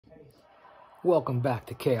Welcome back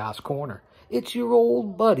to Chaos Corner. It's your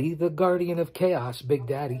old buddy, the Guardian of Chaos, Big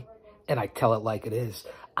Daddy. And I tell it like it is.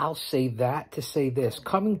 I'll say that to say this.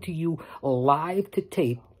 Coming to you live to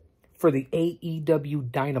tape for the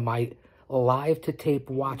AEWDynamite live to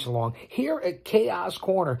tape watch along here at Chaos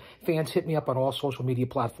Corner. Fans, hit me up on all social media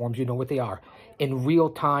platforms. You know what they are. In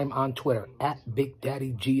real time on Twitter at Big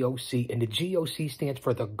Daddy GOC. And the GOC stands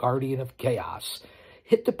for the Guardian of Chaos.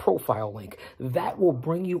 Hit the profile link. That will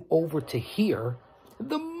bring you over to here,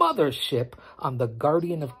 the mothership, on the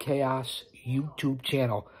Guardian of Chaos YouTube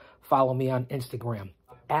channel. Follow me on Instagram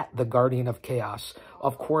at the Guardian of Chaos.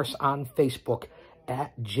 Of course, on Facebook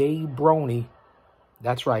at JBrony.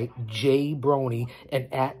 That's right, JBrony.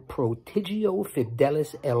 And at Prodigio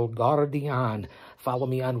Fidelis El Guardian. Follow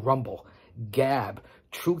me on Rumble, Gab,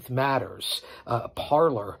 Truth Matters,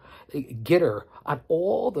 Parler, Gitter, on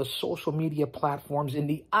all the social media platforms in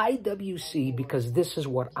the IWC, because this is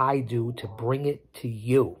what I do to bring it to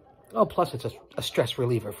you. Oh, plus it's a stress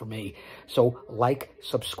reliever for me. So like,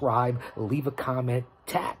 subscribe, leave a comment,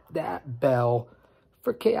 tap that bell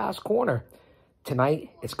for Chaos Corner. Tonight,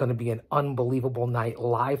 it's going to be an unbelievable night,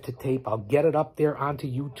 live to tape. I'll get it up there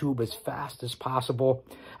onto YouTube as fast as possible.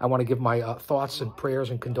 I want to give my thoughts and prayers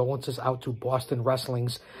and condolences out to Boston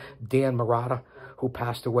Wrestling's Dan Murata, who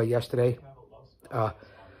passed away yesterday.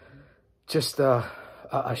 Just a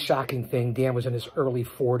shocking thing. Dan was in his early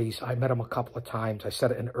 40s. I met him a couple of times. I said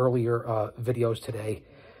it in earlier videos today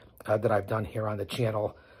that I've done here on the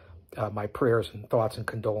channel. My prayers and thoughts and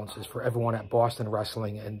condolences for everyone at Boston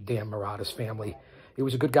Wrestling and Dan Murata's family. He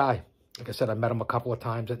was a good guy. Like I said, I met him a couple of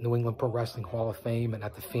times at New England Pro Wrestling Hall of Fame and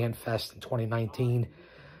at the Fan Fest in 2019.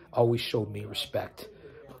 Always showed me respect.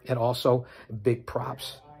 And also, big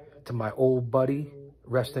props to my old buddy,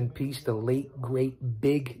 rest in peace, the late, great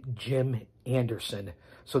Big Jim Anderson.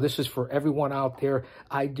 So this is for everyone out there.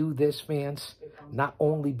 I do this, fans, not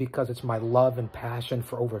only because it's my love and passion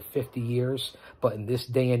for over 50 years, but in this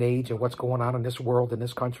day and age and what's going on in this world, in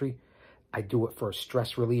this country, I do it for a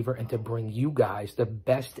stress reliever and to bring you guys the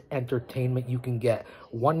best entertainment you can get.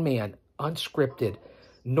 One man, unscripted,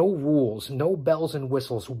 no rules, no bells and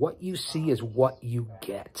whistles. What you see is what you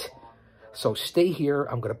get. So stay here.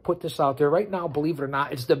 I'm going to put this out there right now. Believe it or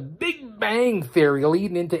not, it's the Big Bang Theory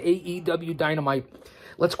leading into AEWDynamite.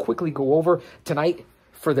 Let's quickly go over tonight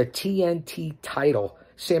for the TNT title,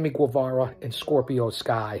 Sammy Guevara and Scorpio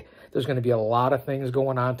Sky. There's going to be a lot of things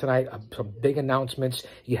going on tonight, some big announcements.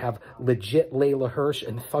 You have legit Layla Hirsch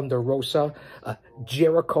and Thunder Rosa.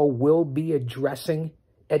 Jericho will be addressing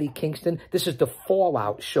Eddie Kingston. This is the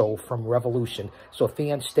Fallout show from Revolution. So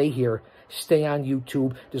fans, stay here. Stay on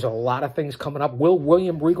YouTube. There's a lot of things coming up. Will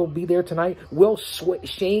William Regal be there tonight? Will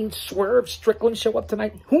Shane Swerve Strickland show up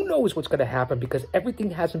tonight? Who knows what's going to happen because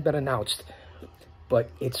everything hasn't been announced. But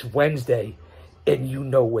it's Wednesday, and you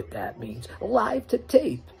know what that means. Live to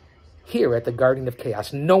tape here at the Guardian of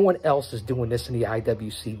Chaos. No one else is doing this in the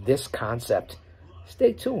IWC, this concept.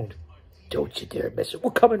 Stay tuned. Don't you dare miss it.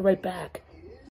 We're coming right back.